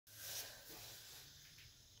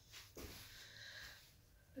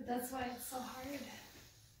That's why it's so hard.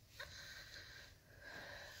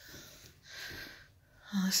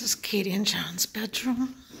 Well, this is Katie and John's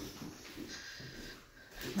bedroom.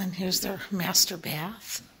 And then here's their master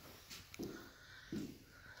bath.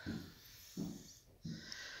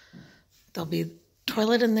 There'll be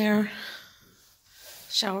toilet in there,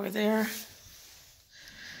 shower there.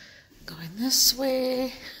 Going this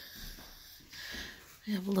way,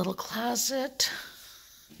 we have a little closet,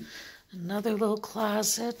 another little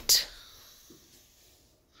closet.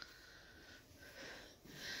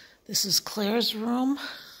 This is Claire's room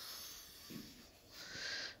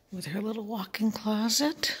with her little walk-in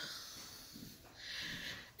closet.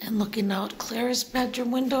 And looking out Claire's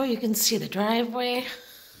bedroom window, you can see the driveway.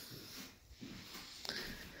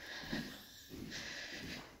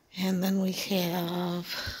 And then we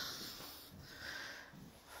have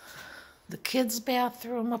the kids'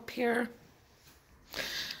 bathroom up here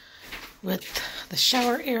with the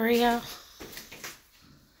shower area.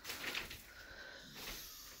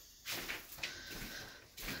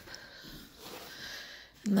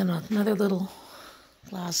 And then another little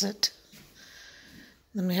closet.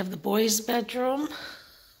 Then we have the boys' bedroom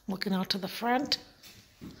looking out to the front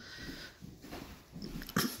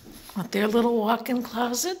with their little walk-in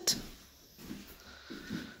closet.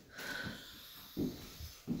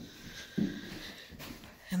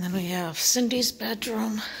 And then we have Cindy's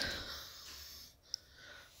bedroom.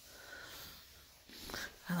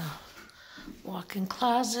 And a walk-in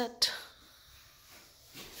closet.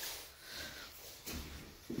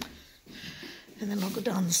 And then we'll go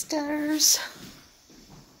down the stairs.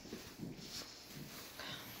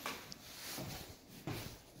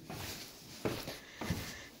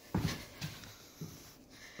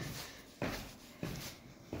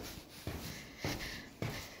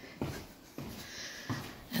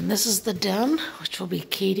 And this is the den, which will be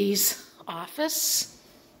Katie's office.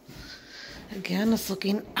 Again, it's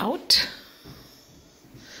looking out.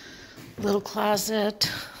 Little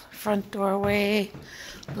closet, front doorway,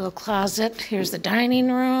 little closet. Here's the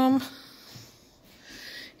dining room.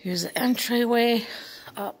 Here's the entryway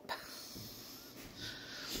up.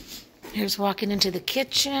 Here's walking into the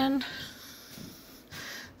kitchen.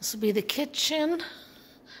 This will be the kitchen,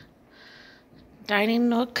 dining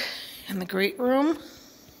nook, and the great room.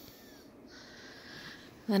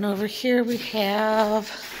 Then over here we have,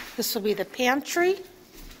 this will be the pantry.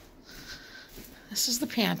 This is the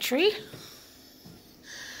pantry.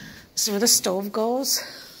 This is where the stove goes.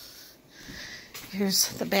 Here's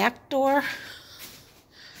the back door.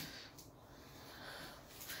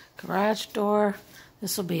 Garage door.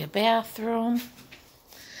 This will be a bathroom.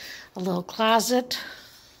 A little closet.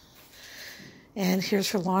 And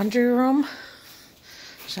here's her laundry room.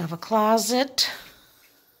 She'll have a closet.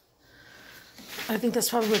 I think that's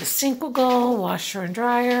probably where the sink will go, washer and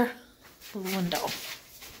dryer, little window.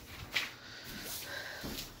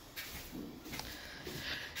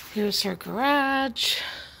 Here's her garage.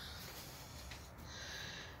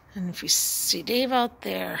 And if you see Dave out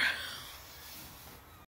there,